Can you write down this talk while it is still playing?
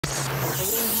I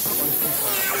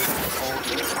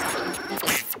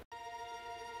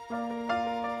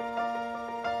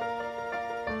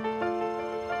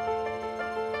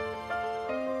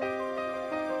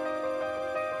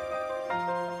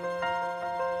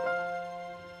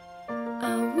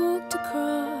walked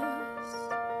across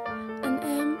an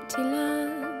empty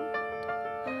land.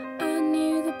 I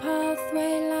knew the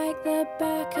pathway like the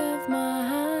back of my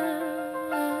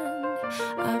hand.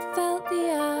 I felt the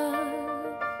earth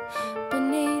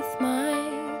beneath my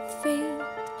feet,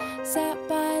 sat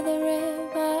by the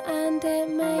river and it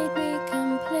made me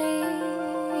complete.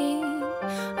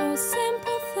 Oh,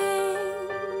 simple thing,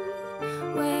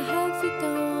 where have you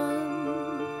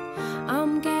gone?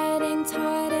 I'm getting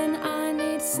tired and I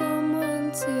need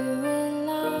someone to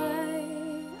rely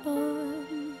on.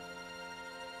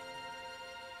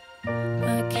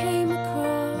 I came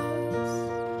across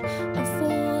a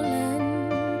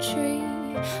fallen tree.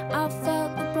 I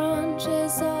felt the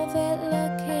branches of it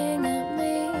looking at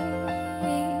me.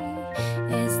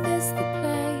 Is this the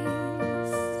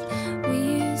place we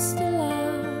used to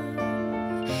love?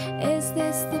 Is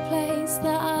this the place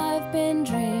that I've been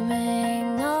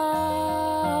dreaming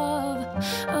of?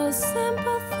 Oh,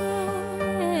 simple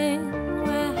thing,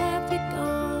 where have you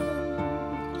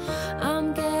gone?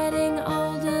 I'm getting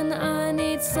old and I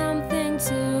need something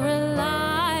to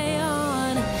rely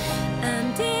on.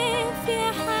 And if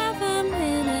you have a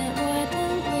minute, why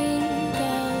don't we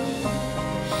go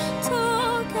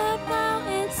talk about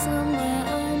it somewhere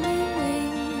only we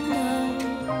know?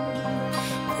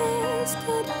 This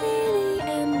could be the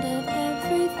end of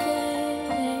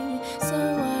everything, so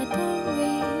why don't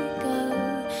we go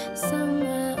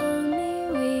somewhere only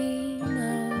we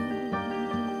know?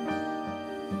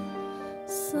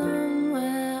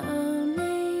 Somewhere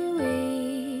only we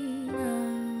know.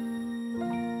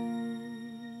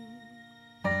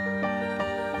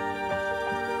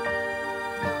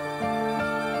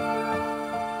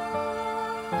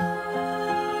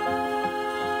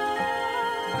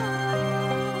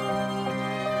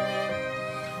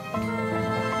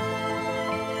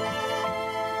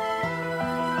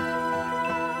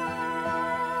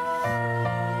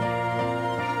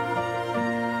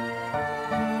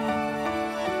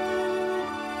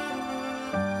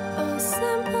 Oh,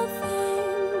 simple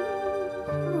thing,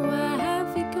 where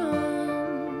have you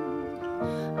gone?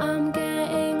 I'm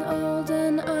getting old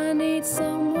and I need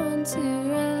someone to